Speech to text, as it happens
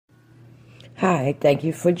Hi, thank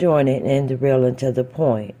you for joining in The Real and to the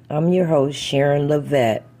Point. I'm your host, Sharon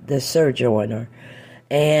LaVette, the Sojourner,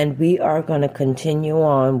 and we are going to continue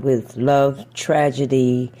on with Love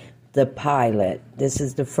Tragedy, the pilot. This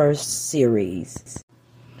is the first series.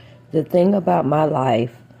 The thing about my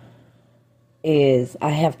life is I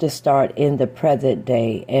have to start in the present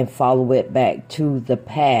day and follow it back to the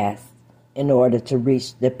past in order to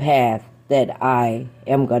reach the path that I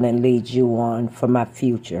am going to lead you on for my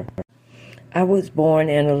future. I was born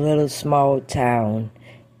in a little small town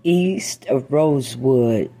east of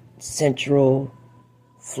Rosewood, Central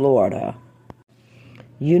Florida.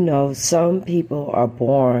 You know, some people are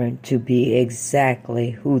born to be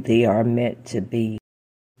exactly who they are meant to be.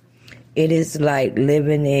 It is like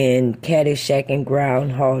living in Caddyshack and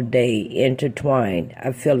Groundhog Day intertwined.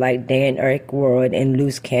 I feel like Dan Aykroyd and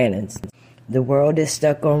Loose Cannons. The world is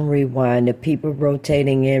stuck on rewind, the people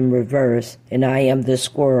rotating in reverse, and I am the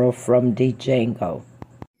squirrel from Django.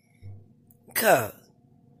 Cuz,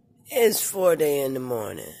 it's 4 in the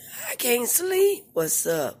morning. I can't sleep. What's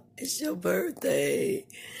up? It's your birthday.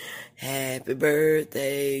 Happy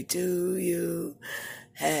birthday to you.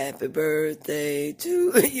 Happy birthday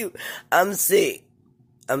to you. I'm sick.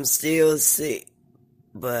 I'm still sick.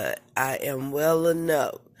 But I am well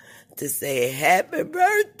enough to say happy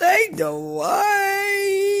birthday to Wayne.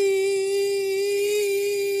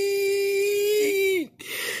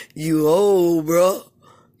 You old, bro.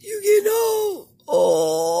 You getting old.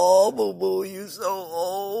 Oh, boo-boo, you so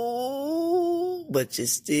old. But you're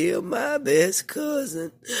still my best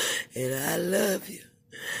cousin. And I love you.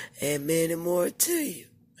 And many more to you.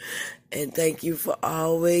 And thank you for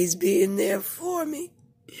always being there for me.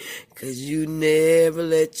 'Cause you never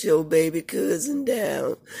let your baby cousin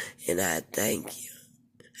down. And I thank you.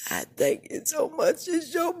 I thank you so much.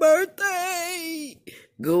 It's your birthday.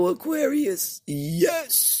 Go Aquarius.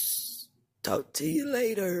 Yes. Talk to you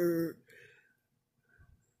later.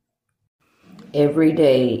 Every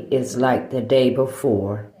day is like the day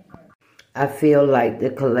before. I feel like the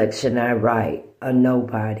collection I write, a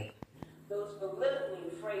nobody. Those belittling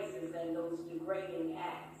phrases and those degrading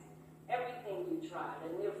acts, everything you tried, a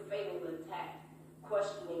near fatal attack,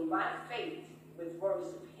 questioning my faith with words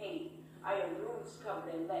of hate. I am bruised,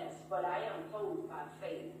 covered in less, but I am clothed by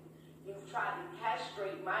faith. You've tried to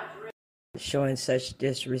castrate my dreams. Showing such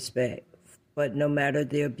disrespect. But no matter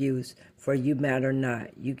the abuse, for you matter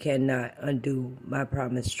not, you cannot undo my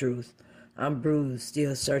promised truth. I'm bruised,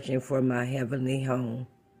 still searching for my heavenly home.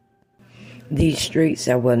 These streets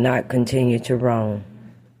I will not continue to roam.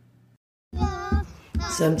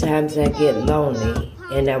 Sometimes I get lonely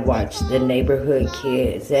and I watch the neighborhood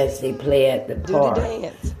kids as they play at the park,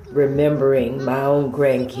 remembering my own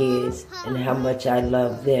grandkids and how much I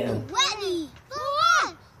love them. Ready for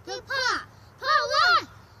what? The pop. Pop what?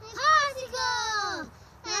 Popsicle.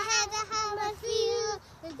 I had to have my feel.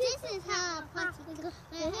 And this is how a popsicle.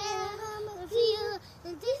 I had to have my feel.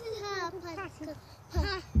 And this is how a popsicle.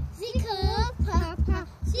 Popsicle. Pop.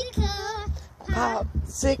 Popsicle.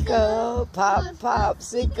 Popsicle, pop,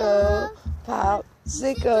 popsicle,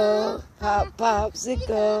 popsicle, pop,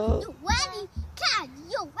 popsicle. You ready? God,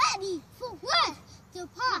 you ready for what? The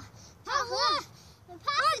pop. Pop what? The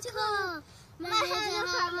popsicle. My head and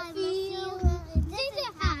how I feel. And this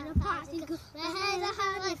is how the popsicle. My head and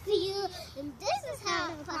how I feel. And this is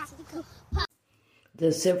how the popsicle.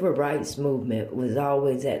 The civil rights movement was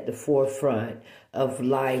always at the forefront of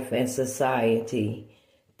life and society.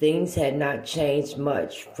 Things had not changed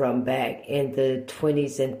much from back in the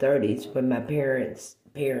 20s and 30s when my parents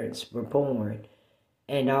were born.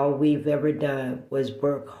 And all we've ever done was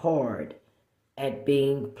work hard at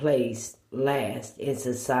being placed last in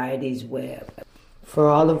society's web. For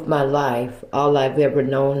all of my life, all I've ever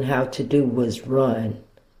known how to do was run,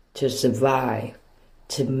 to survive,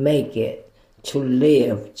 to make it, to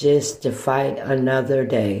live, just to fight another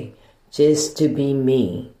day, just to be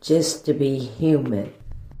me, just to be human.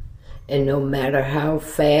 And no matter how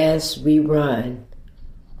fast we run,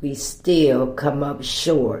 we still come up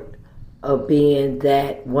short of being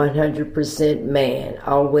that 100% man,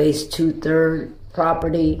 always 2/3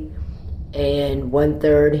 property and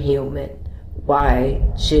 1/3 human. Why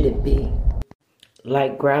should it be?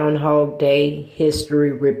 Like Groundhog Day,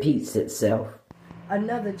 history repeats itself.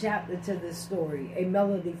 Another chapter to this story, a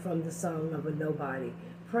melody from the song of a nobody,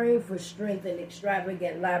 praying for strength and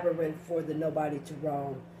extravagant labyrinth for the nobody to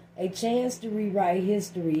roam. A chance to rewrite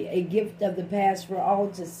history, a gift of the past for all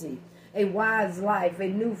to see. A wise life, a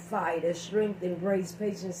new fight, a strength embrace,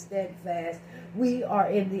 patience steadfast. We are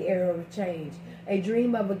in the era of change. A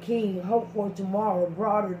dream of a king, hope for tomorrow,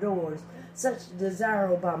 broader doors. Such desire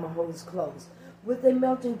Obama holds close. with a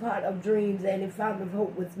melting pot of dreams and a fountain of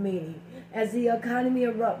hope with meaning. As the economy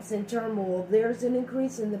erupts in turmoil, there's an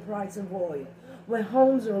increase in the price of oil. When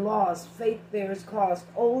homes are lost, faith bears cost.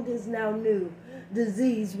 Old is now new,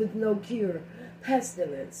 disease with no cure,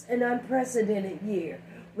 pestilence, an unprecedented year,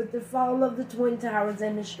 with the fall of the Twin Towers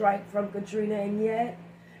and the strike from Katrina,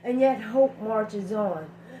 and yet hope marches on.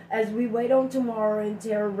 As we wait on tomorrow and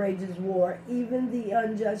terror rages war, even the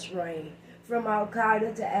unjust reign, from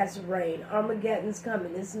Al-Qaeda to acid rain, Armageddon's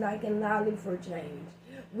coming, it's knocking loudly for change.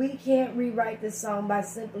 We can't rewrite the song by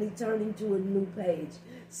simply turning to a new page.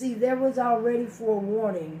 See, there was already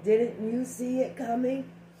forewarning. Didn't you see it coming?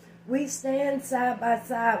 We stand side by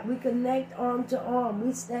side. We connect arm to arm.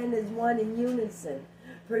 We stand as one in unison,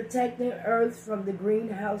 protecting Earth from the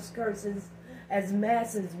greenhouse curses. As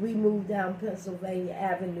masses, we move down Pennsylvania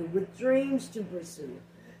Avenue with dreams to pursue,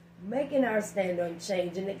 making our stand on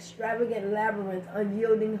change, an extravagant labyrinth,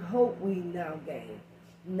 unyielding hope we now gain.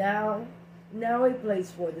 Now a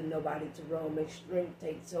place for the nobody to roam, as strength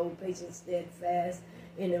takes hold, patience steadfast.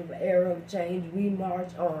 In an era of change, we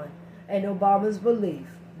march on, and Obama's belief,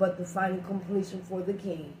 but the final completion for the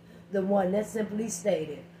king, the one that simply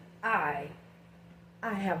stated, I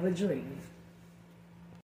have a dream.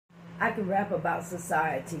 I can rap about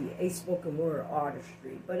society, a spoken word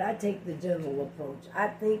artistry, but I take the general approach. I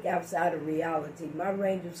think outside of reality. My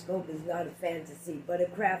range of scope is not a fantasy, but a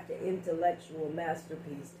crafted intellectual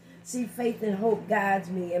masterpiece. See, faith and hope guides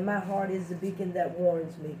me, and my heart is the beacon that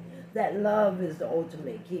warns me that love is the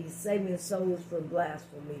ultimate key, saving souls from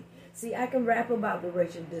blasphemy. See, I can rap about the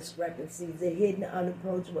racial discrepancies, the hidden,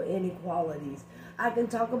 unapproachable inequalities. I can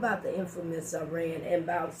talk about the infamous Iran and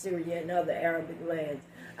about Syria and other Arabic lands.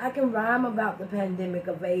 I can rhyme about the pandemic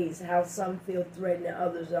of AIDS, how some feel threatened and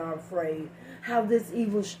others are afraid, how this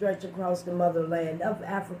evil stretched across the motherland of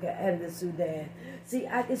Africa and the Sudan. See,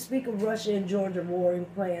 I can speak of Russia and Georgia warring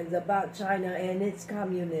plans, about China and its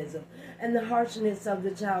communism, and the harshness of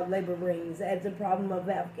the child labor rings as the problem of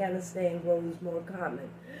Afghanistan grows more common.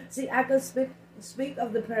 See, I can speak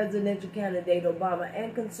of the presidential candidate Obama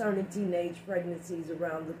and concerning teenage pregnancies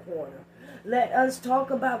around the corner. Let us talk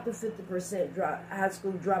about the 50% high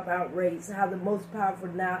school dropout rates, how the most powerful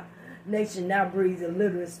nation now breeds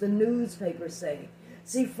illiteracy, the newspapers say.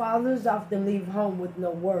 See, fathers often leave home with no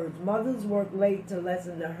words. Mothers work late to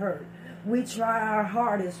lessen the hurt. We try our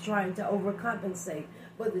hardest trying to overcompensate,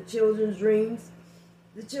 but the children's dreams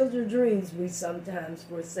we sometimes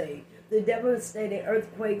forsake. The devastating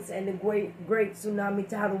earthquakes and the great tsunami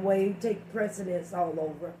tidal wave take precedence all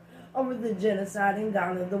over the genocide in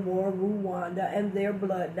Ghana, the war, Rwanda, and their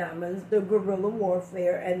blood diamonds, the guerrilla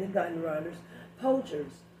warfare, and the gun runners,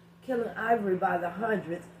 poachers, killing ivory by the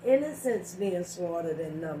hundreds, innocents being slaughtered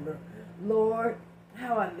in number. Lord,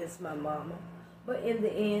 how I miss my mama. But in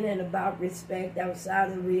the end, and about respect,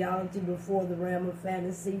 outside of reality, before the realm of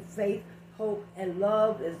fantasy, faith, hope, and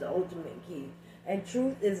love is the ultimate key. And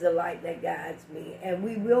truth is the light that guides me, and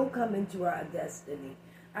we will come into our destiny.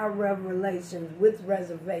 Our revelations with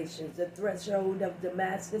reservations. The threshold of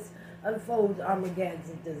Damascus unfolds Armageddon's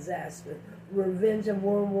disaster. Revenge of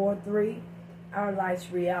World War III, our life's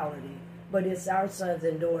reality, but it's our sons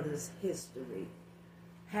and daughters' history.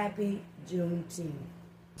 Happy Juneteenth.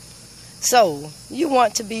 So, you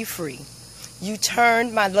want to be free. You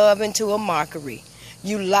turned my love into a mockery.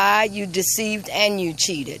 You lied, you deceived, and you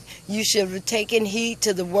cheated. You should have taken heed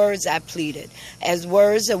to the words I pleaded. As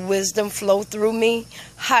words of wisdom flow through me,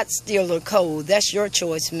 hot, still, or cold, that's your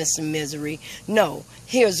choice, Mr. Misery. No,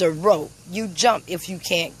 here's a rope. You jump if you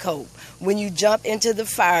can't cope. When you jump into the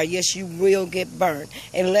fire, yes, you will get burnt.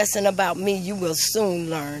 A lesson about me you will soon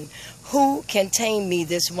learn. Who can tame me,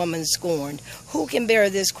 this woman scorned? Who can bear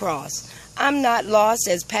this cross? I'm not lost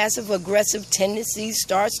as passive-aggressive tendency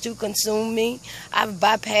starts to consume me. I've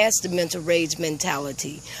bypassed the mental rage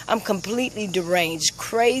mentality. I'm completely deranged,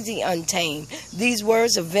 crazy, untamed. These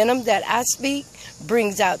words of venom that I speak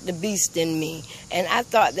brings out the beast in me. And I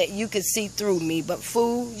thought that you could see through me, but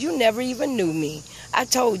fool, you never even knew me. I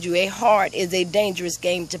told you a heart is a dangerous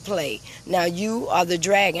game to play. Now you are the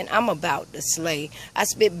dragon I'm about to slay. I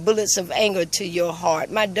spit bullets of anger to your heart.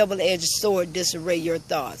 My double-edged sword disarray your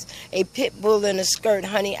thoughts. A pit bull in a skirt,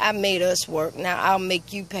 honey, I made us work. Now I'll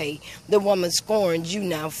make you pay. The woman scorned you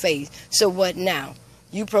now face. So what now?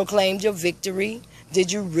 You proclaimed your victory?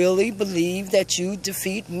 Did you really believe that you'd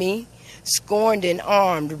defeat me? Scorned and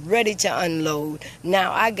armed, ready to unload.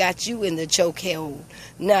 Now I got you in the chokehold.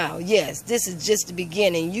 Now, yes, this is just the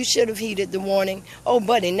beginning. You should have heeded the warning. Oh,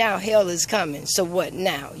 buddy, now hell is coming. So what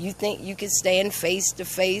now? You think you can stand face to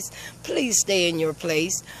face? Please stay in your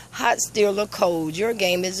place. Hot, still, or cold, your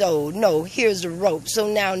game is old. No, here's the rope, so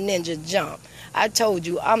now ninja jump. I told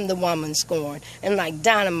you I'm the woman scorned. And like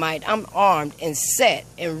dynamite, I'm armed and set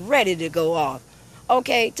and ready to go off.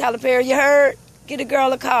 Okay, Tyler Perry, you heard? Get a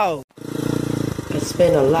girl a call. I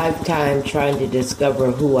spent a lifetime trying to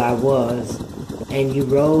discover who I was. And you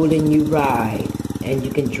roll and you ride. And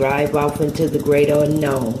you can drive off into the great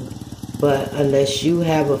unknown. But unless you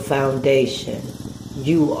have a foundation,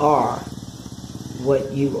 you are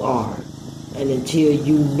what you are. And until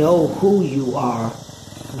you know who you are,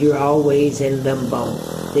 you're always in limbo,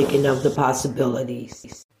 thinking of the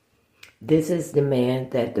possibilities. This is the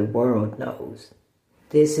man that the world knows.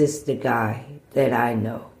 This is the guy that I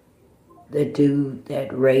know. The dude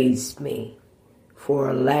that raised me, for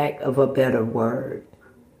a lack of a better word.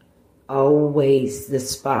 Always the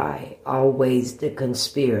spy, always the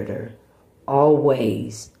conspirator,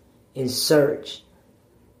 always in search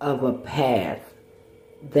of a path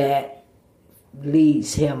that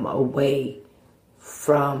leads him away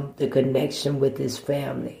from the connection with his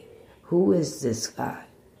family. Who is this guy?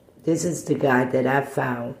 This is the guy that I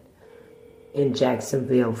found in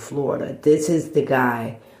Jacksonville, Florida. This is the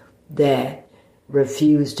guy that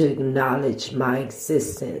refused to acknowledge my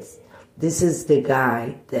existence. This is the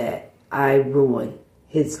guy that I ruined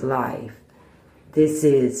his life. This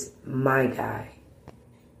is my guy.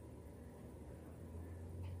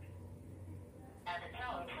 At the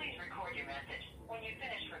tone, please record your message. When you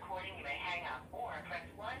finish recording, you may hang up or press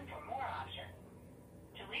 1 for more options.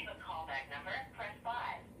 To leave a callback number, press 5.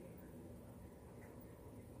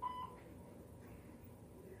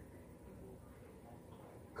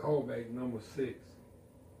 Callback number 6.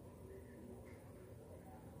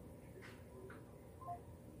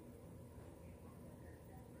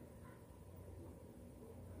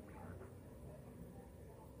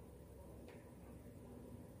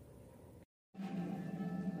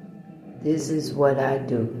 This is what I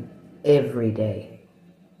do every day.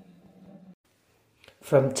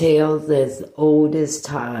 From tales as old as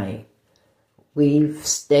time, we've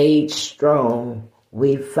stayed strong.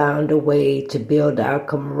 We've found a way to build our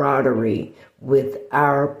camaraderie with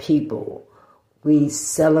our people. We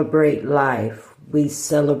celebrate life. We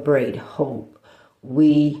celebrate hope.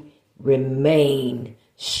 We remain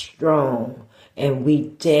strong, and we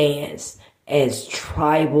dance as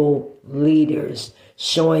tribal leaders,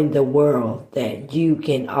 showing the world that you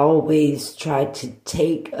can always try to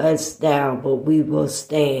take us down, but we will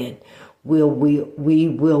stand. We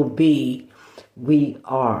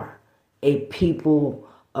are a people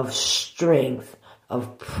of strength,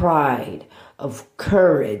 of pride, of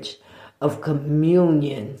courage, of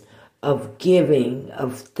communion, of giving,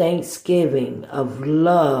 of thanksgiving, of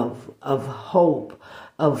love, of hope,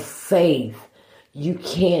 of faith. You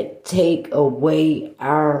can't take away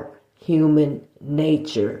our human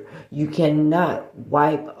nature. You cannot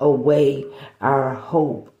wipe away our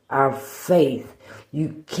hope, our faith.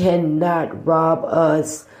 You cannot rob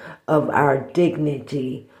us of our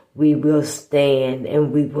dignity. We will stand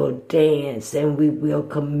and we will dance and we will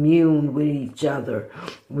commune with each other.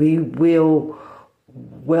 We will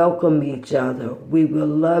welcome each other. We will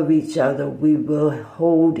love each other. We will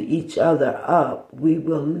hold each other up. We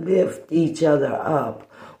will lift each other up.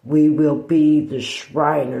 We will be the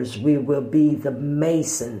Shriners. We will be the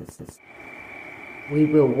Masons. We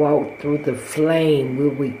will walk through the flame.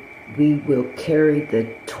 We will carry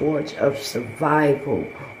the torch of survival.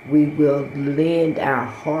 We will lend our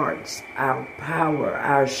hearts, our power,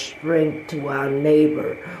 our strength to our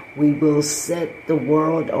neighbor. We will set the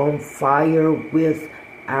world on fire with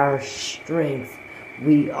our strength.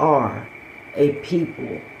 We are a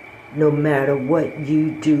people. No matter what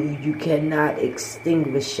you do, you cannot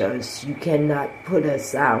extinguish us. You cannot put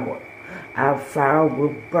us out. Our fire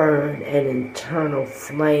will burn an eternal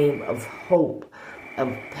flame of hope,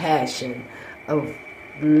 of passion, of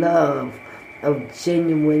love, of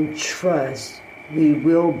genuine trust. We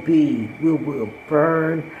will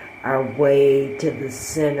burn our way to the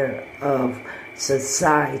center of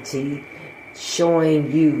society,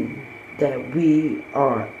 showing you that we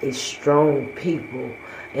are a strong people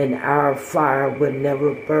and our fire will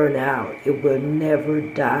never burn out. It will never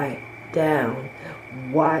die down.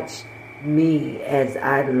 Watch me as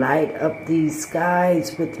I light up these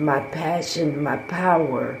skies with my passion, my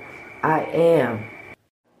power. I am.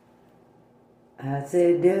 I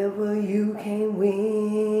said, devil, you can't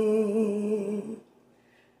win,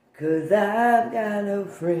 'cause I've got a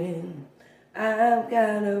friend. I've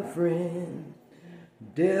got a friend.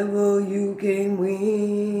 Devil, you can't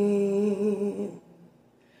win,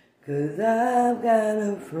 'cause I've got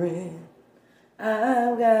a friend.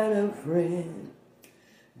 I've got a friend.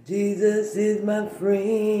 Jesus is my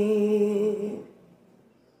friend.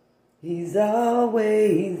 He's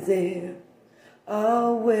always there.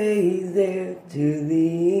 always there to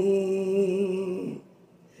the end.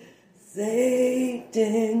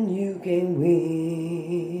 Satan, you can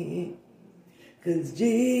win, 'cause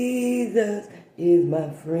Jesus is my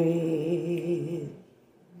friend.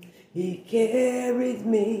 He carries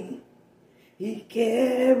me, he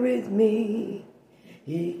carries me,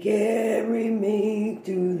 he carried me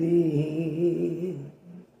to the end.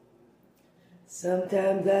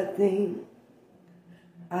 Sometimes I think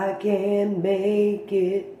I can't make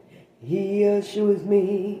it. He assures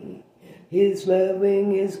me his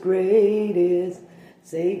loving is greatest.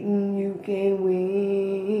 Satan, you can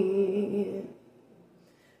win,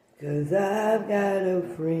 'cause I've got a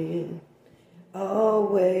friend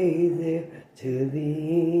always there to the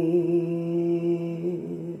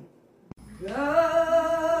end. God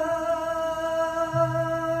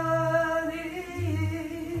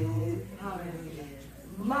is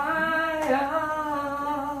my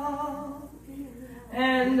all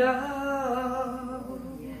and all.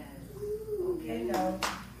 Okay, now.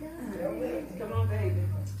 Come on, baby.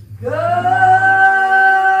 God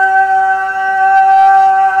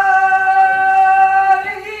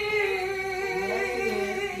is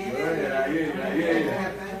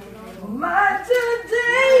my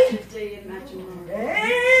today and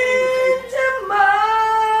tomorrow.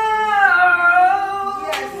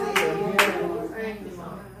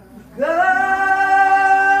 God,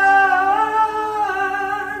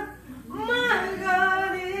 my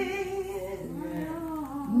God is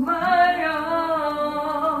my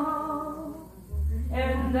all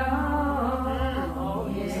and all.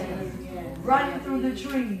 Running through the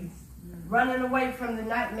trees, running away from the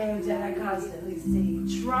nightmares that I constantly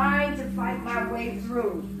see, trying to fight my way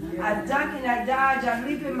through. I duck and I dodge, I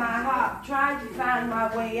leap in my hop, trying to find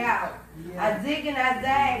my way out. I dig and I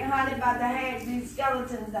zag, haunted by the hags, these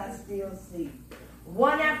skeletons I still see.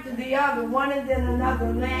 One after the other, one and then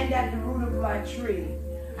another, land at the root of my tree.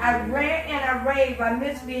 I rant and I rave, I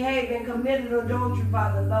misbehaved and committed adultery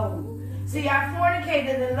by the load. See, I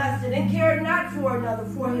fornicated and lusted and cared not for another,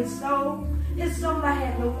 for his soul I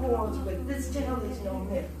had no quarrels with. This tale is no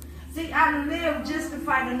myth. See, I live just to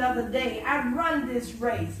fight another day. I run this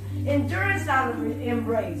race. Endurance I'll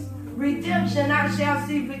embrace. Redemption I shall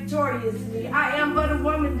see victoriously. I am but a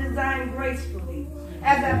woman designed gracefully.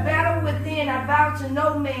 As I battle within, I bow to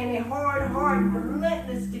no man, a hard heart,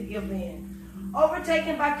 relentless to give in.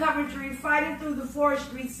 Overtaken by coventry, fighting through the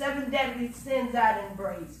forestry, 7 deadly sins I'd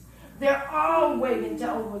embrace. They're all waiting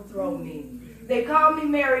to overthrow me. They call me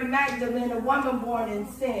Mary Magdalene, a woman born in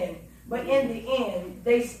sin. But in the end,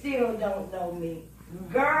 they still don't know me.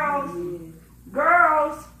 Girls, where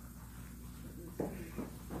are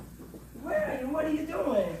you? What are you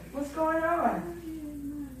doing? What's going on?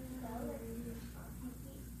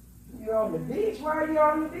 You're on the beach? Why are you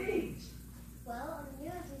on the beach? Well, on the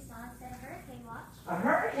news we saw it said hurricane watch. A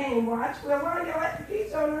hurricane watch? Well, why are you at the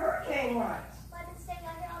beach on a hurricane watch? Well, I've been staying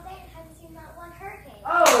out here all day and haven't seen not one hurricane.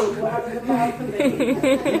 Oh, well, I was about to be.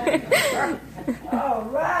 All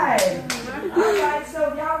right. All right,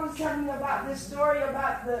 so y'all was telling me about this story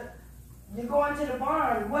about you going to the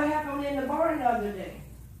barn. What happened in the barn the other day?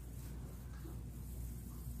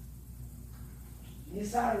 You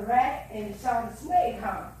saw the rat and you saw the snake,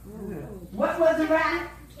 huh? What was the rat?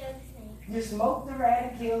 Killed the snake. You smoked the rat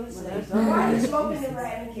and killed the snake. Why are you smoking the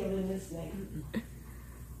rat and killing the snake?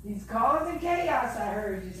 He's causing chaos, I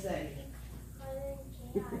heard you say.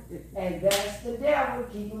 And that's the devil.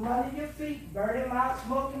 Keep him under your feet. Burn him out,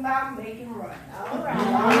 smoke him out, make him run. All right.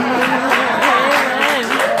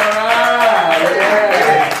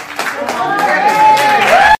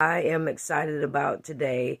 I am excited about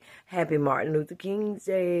today. Happy Martin Luther King's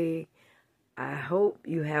Day. I hope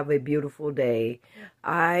you have a beautiful day.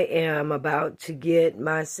 I am about to get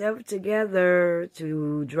myself together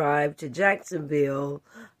to drive to Jacksonville.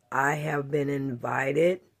 I have been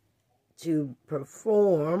invited to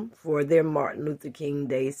perform for their Martin Luther King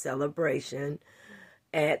Day celebration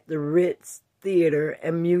at the Ritz Theater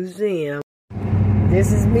and Museum.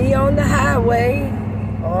 This is me on the highway,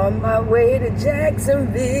 on my way to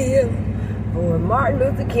Jacksonville for Martin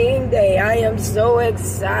Luther King Day. I am so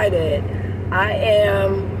excited. I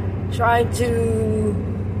am trying to,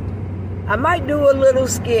 I might do a little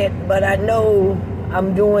skit, but I know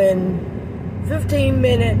I'm doing 15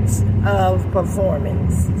 minutes of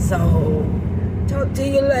performance. So, talk to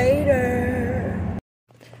you later.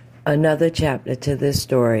 Another chapter to this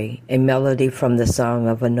story, a melody from the song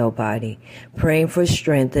of a nobody, praying for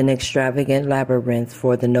strength in extravagant labyrinth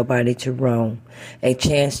for the nobody to roam, a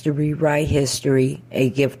chance to rewrite history,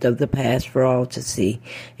 a gift of the past for all to see,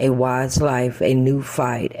 a wise life, a new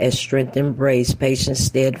fight, as strength embraced, patience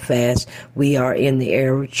steadfast, we are in the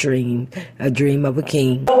air of dream, a dream of a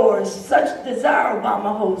king. Doors, such desire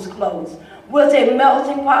Obama holds close, was a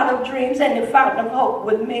melting pot of dreams and a fountain of hope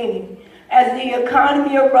with meaning. As the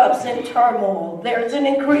economy erupts in turmoil, there's an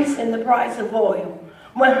increase in the price of oil.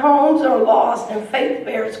 When homes are lost and faith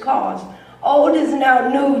bears cost, old is now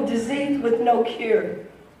new, disease with no cure,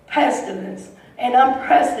 pestilence, an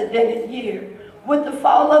unprecedented year. With the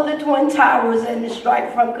fall of the Twin Towers and the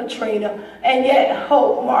strike from Katrina, and yet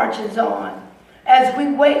hope marches on. As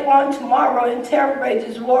we wait on tomorrow and terror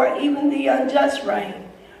rages war, even the unjust reign.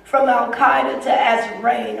 From Al-Qaeda to acid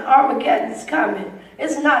rain, Armageddon's coming.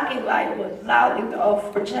 It's knocking loudly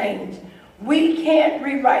for change. We can't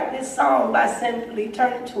rewrite this song by simply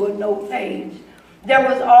turning to a note page. There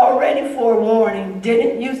was already forewarning.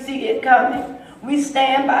 Didn't you see it coming? We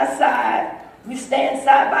stand by side. We stand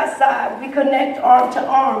side by side. We connect arm to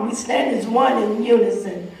arm. We stand as one in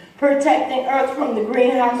unison, protecting Earth from the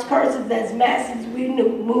greenhouse curses as masses we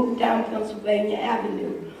move down Pennsylvania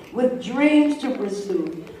Avenue with dreams to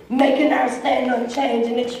pursue. Making our stand unchanged,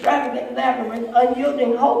 an extravagant labyrinth,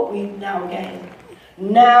 unyielding hope we've now gained.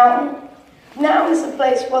 Now is a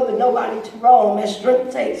place for the nobody to roam, as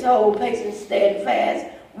strength takes hold, patience steadfast.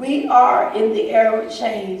 We are in the era of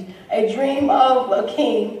change, a dream of a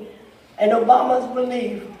king, and Obama's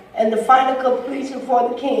belief, and the final completion for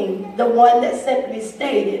the king, the one that simply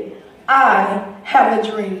stated, I have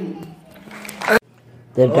a dream.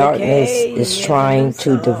 The darkness is trying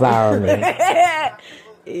to devour me.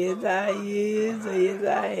 Yes, I is, or yes,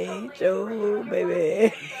 I ain't, Joe,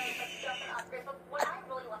 baby.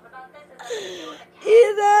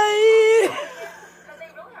 Yes, I is.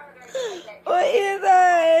 Or yes,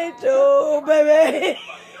 I ain't, Joe, baby.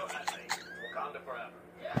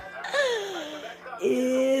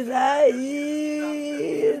 Yes, I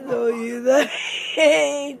is, or yes, I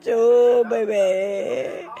ain't, Joe,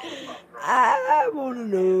 baby. I wanna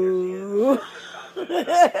know.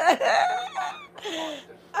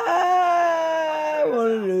 I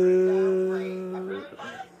wanna know.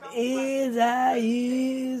 Is I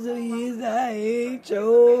is or is I ain't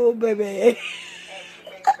your baby?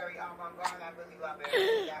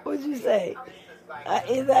 What'd you say?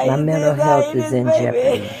 My mental health is in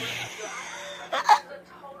jeopardy.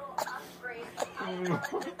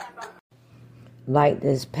 Like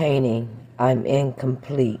this painting, I'm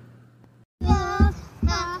incomplete.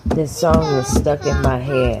 This song is stuck in my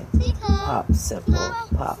head. Popsicle,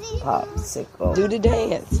 pop, popsicle. Do the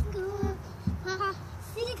dance.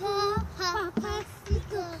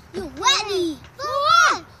 You ready? For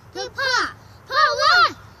what? To pop. For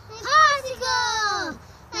what? Popsicle.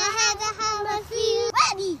 I had to have my feet.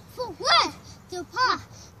 Ready? For what? To pop.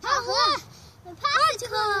 For what? The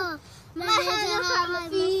popsicle. My head to have my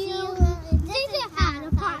feet. This is how the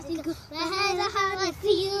popsicle. My head to have my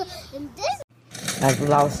feet. And this. I've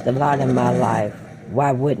lost a lot in my life.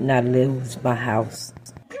 Why wouldn't I lose my house?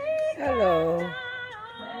 Hello.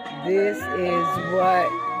 This is what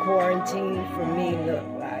quarantine for me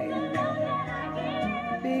looked like.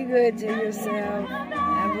 Be good to yourself.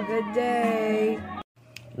 Have a good day.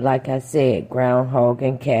 Like I said, Groundhog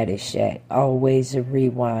and Caddyshack. Always a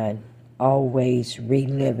rewind. Always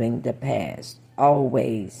reliving the past.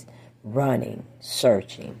 Always running,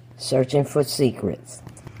 searching for secrets.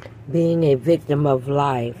 Being a victim of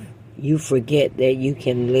life, you forget that you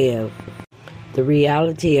can live. The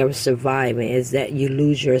reality of surviving is that you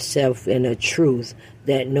lose yourself in a truth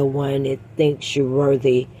that no one thinks you're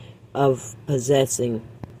worthy of possessing.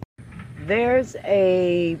 There's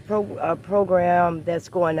a program that's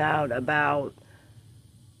going out about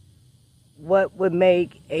what would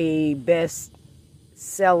make a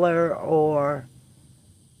bestseller or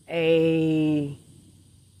a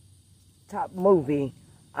top movie.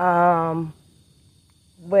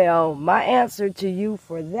 Well, my answer to you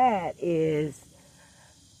for that is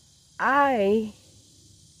I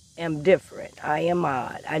am different. I am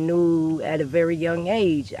odd. I knew at a very young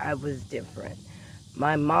age I was different.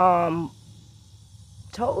 My mom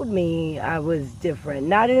told me I was different,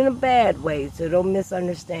 not in a bad way, so don't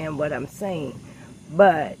misunderstand what I'm saying.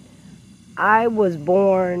 But I was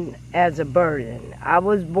born as a burden. I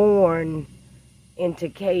was born into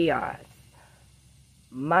chaos.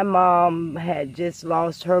 My mom had just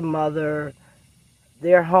lost her mother.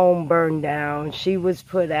 Their home burned down. She was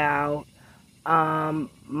put out.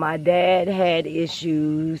 My dad had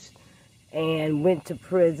issues, and went to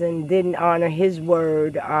prison, didn't honor his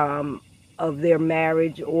word of their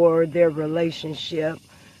marriage or their relationship.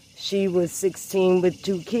 She was 16 with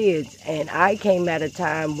 2 kids, and I came at a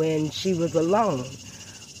time when she was alone.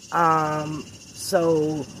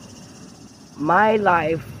 So my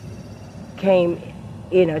life came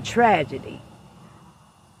in a tragedy.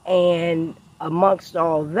 And amongst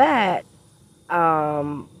all that,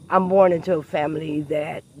 I'm born into a family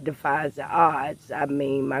that defies the odds. I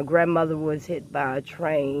mean, my grandmother was hit by a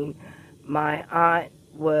train. My aunt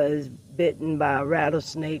was bitten by a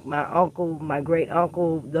rattlesnake. My uncle, my great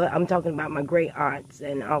uncle, I'm talking about my great aunts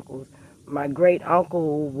and uncles. My great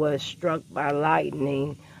uncle was struck by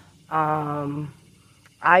lightning.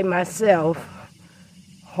 I myself,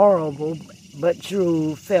 horrible but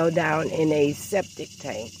true, fell down in a septic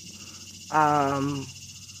tank.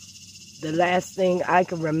 The last thing I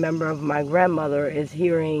can remember of my grandmother is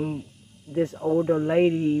hearing this older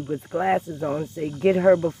lady with glasses on say, "Get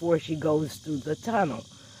her before she goes through the tunnel."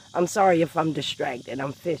 I'm sorry if I'm distracted.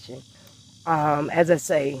 I'm fishing. As I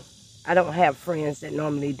say, I don't have friends that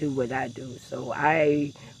normally do what I do. So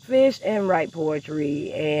I fish and write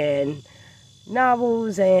poetry and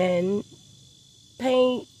novels and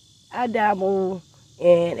paint. I dabble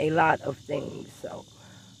in a lot of things.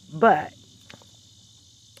 But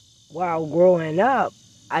while growing up,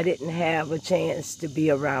 I didn't have a chance to be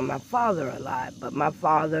around my father a lot. But my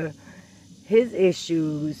father, his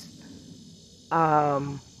issues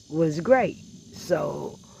was great.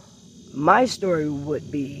 So my story would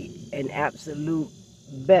be an absolute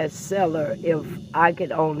bestseller if I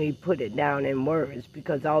could only put it down in words,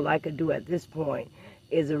 because all I could do at this point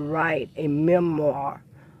is write a memoir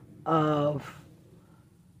of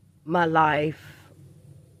my life,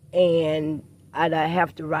 and I'd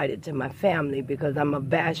have to write it to my family because I'm a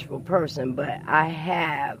bashful person, but I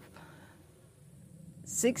have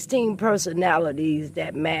 16 personalities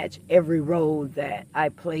that match every role that I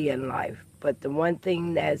play in life. But the one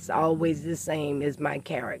thing that's always the same is my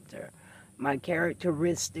character. My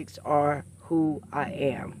characteristics are who I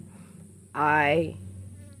am. I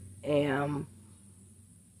am,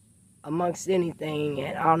 amongst anything,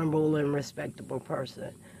 an honorable and respectable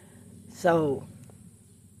person. So,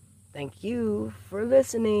 thank you for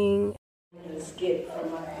listening. A skit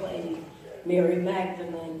from my play, Mary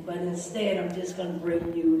Magdalene, but instead I'm just going to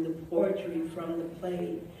bring you the poetry from the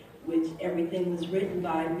play, which everything was written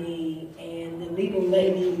by me, and the Leading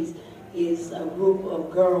Ladies is a group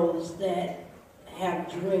of girls that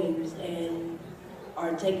have dreams and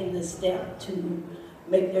are taking the step to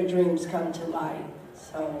make their dreams come to life.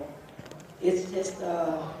 So it's just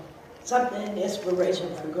something,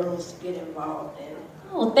 inspiration for girls to get involved in.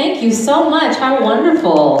 Oh, thank you so much. How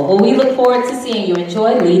wonderful. Well, we look forward to seeing you.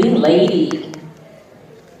 Enjoy Leading Lady.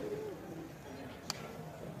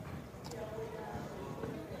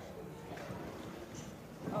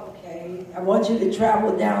 Okay, I want you to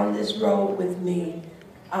travel down this road with me.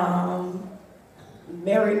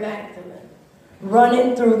 Mary Magdalene,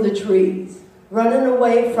 running through the trees, running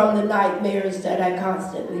away from the nightmares that I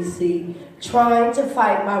constantly see, trying to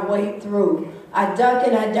fight my way through. I duck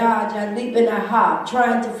and I dodge, I leap and I hop,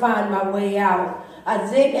 trying to find my way out. I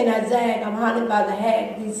zig and I zag, I'm haunted by the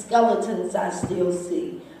hag, these skeletons I still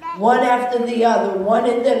see. One after the other, one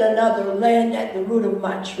and then another, land at the root of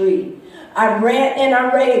my tree. I rant and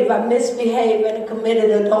I rave, I misbehave and committed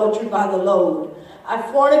adultery by the load. I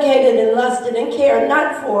fornicated and lusted and cared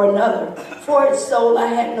not for another, for its soul I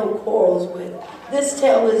had no quarrels with. This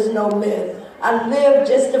tale is no myth. I live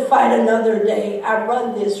just to fight another day. I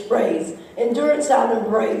run this race. Endurance I'll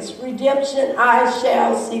embrace. Redemption I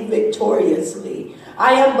shall see victoriously.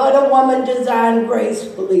 I am but a woman designed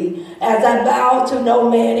gracefully, as I bow to no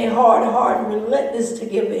man, a hard heart, relentless to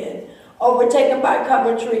give in. Overtaken by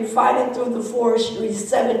Coventry, fighting through the forestry,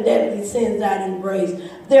 7 deadly sins I'd embrace.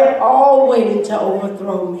 They're all waiting to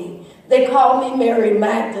overthrow me. They call me Mary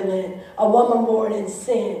Magdalene, a woman born in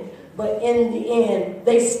sin. But in the end,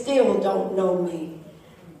 they still don't know me.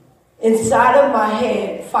 Inside of my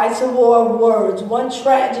head fights a war of words, one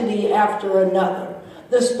tragedy after another.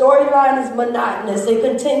 The storyline is monotonous, a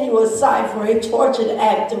continuous cipher, a tortured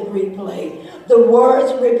act of replay. The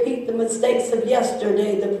words repeat the mistakes of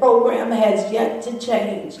yesterday. The program has yet to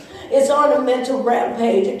change. It's on a mental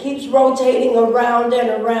rampage. It keeps rotating around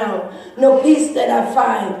and around. No peace that I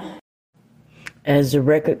find. As the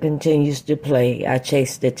record continues to play, I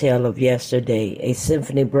chase the tale of yesterday. A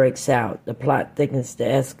symphony breaks out. The plot thickens to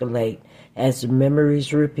escalate. As the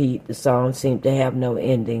memories repeat, the song seems to have no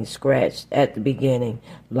ending. Scratched at the beginning,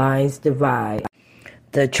 lines divide.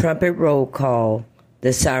 The trumpet roll call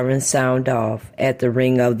The sirens sound off at the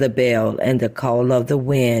ring of the bell and the call of the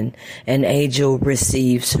wind. An angel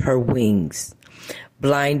receives her wings.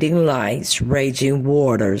 Blinding lights, raging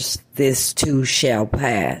waters, this too shall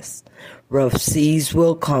pass. Rough seas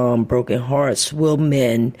will calm, broken hearts will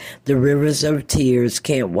mend. The rivers of tears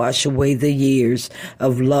can't wash away the years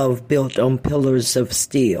of love built on pillars of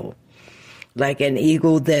steel. Like an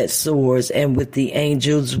eagle that soars, and with the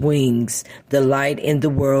angel's wings, the light in the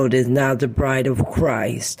world is now the bride of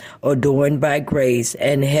Christ, adorned by grace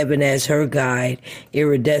and heaven as her guide.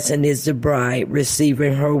 Iridescent is the bride,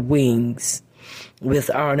 receiving her wings. With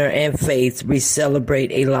honor and faith, we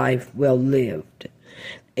celebrate a life well lived.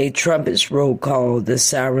 A trumpet's roll call, the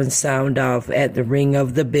sirens sound off at the ring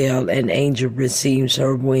of the bell, an angel receives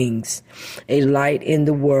her wings. A light in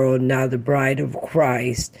the world, now the bride of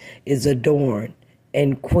Christ, is adorned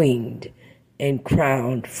and queened and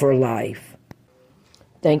crowned for life.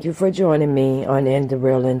 Thank you for joining me on In the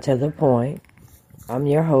Real and to the Point. I'm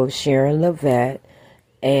your host, Sharon LaVette,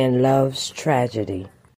 and Love's Tragedy.